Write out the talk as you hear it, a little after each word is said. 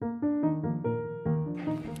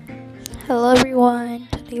Hello everyone.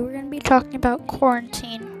 Today we're going to be talking about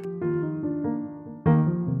quarantine.